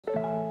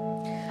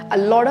A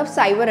lot of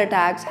cyber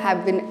attacks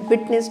have been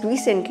witnessed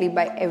recently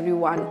by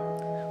everyone.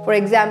 For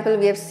example,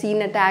 we have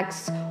seen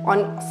attacks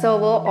on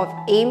server of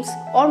AIMS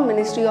or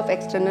Ministry of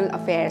External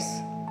Affairs.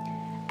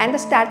 And the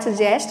stats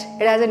suggest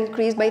it has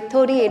increased by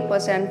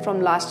 38%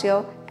 from last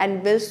year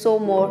and will so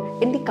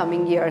more in the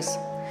coming years.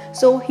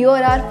 So here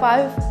are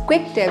 5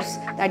 quick tips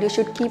that you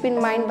should keep in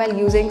mind while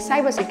using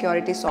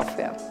cybersecurity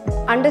software.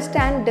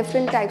 Understand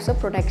different types of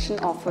protection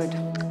offered.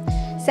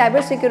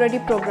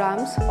 Cybersecurity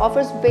programs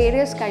offers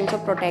various kinds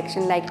of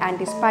protection like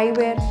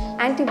anti-spyware,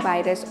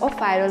 antivirus or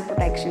firewall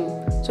protection.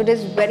 So it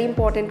is very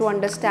important to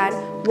understand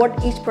what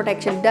each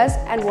protection does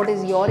and what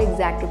is your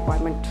exact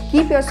requirement.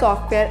 Keep your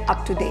software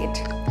up to date.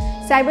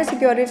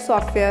 Cybersecurity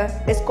software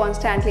is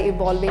constantly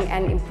evolving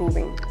and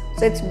improving.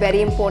 So it's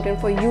very important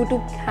for you to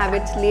have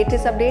its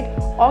latest update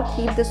or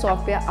keep the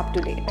software up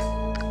to date.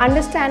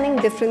 Understanding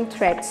different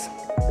threats.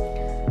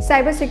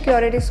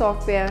 Cybersecurity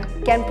software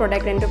can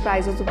protect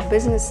enterprises or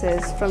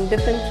businesses from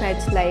different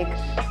threats like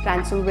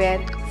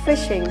ransomware,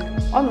 phishing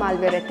or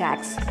malware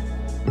attacks.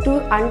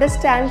 To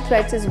understand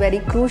threats is very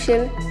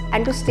crucial,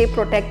 and to stay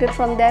protected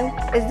from them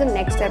is the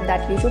next step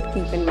that you should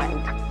keep in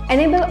mind.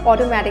 Enable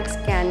automatic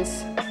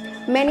scans.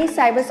 Many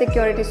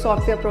cybersecurity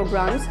software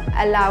programs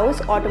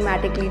allows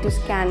automatically to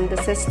scan the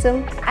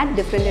system at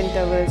different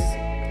intervals.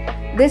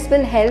 This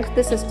will help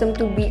the system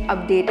to be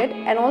updated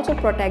and also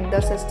protect the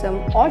system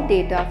or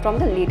data from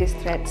the latest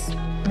threats.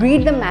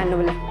 Read the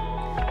manual.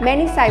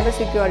 Many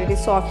cybersecurity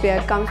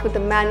software comes with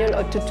a manual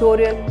or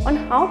tutorial on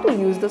how to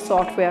use the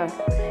software.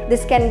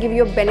 This can give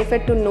you a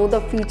benefit to know the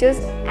features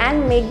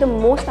and make the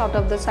most out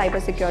of the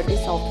cybersecurity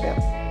software.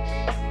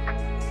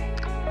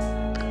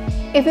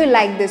 If you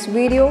like this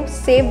video,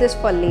 save this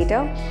for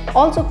later.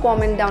 Also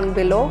comment down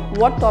below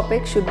what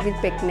topic should we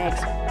pick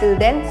next. Till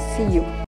then, see you.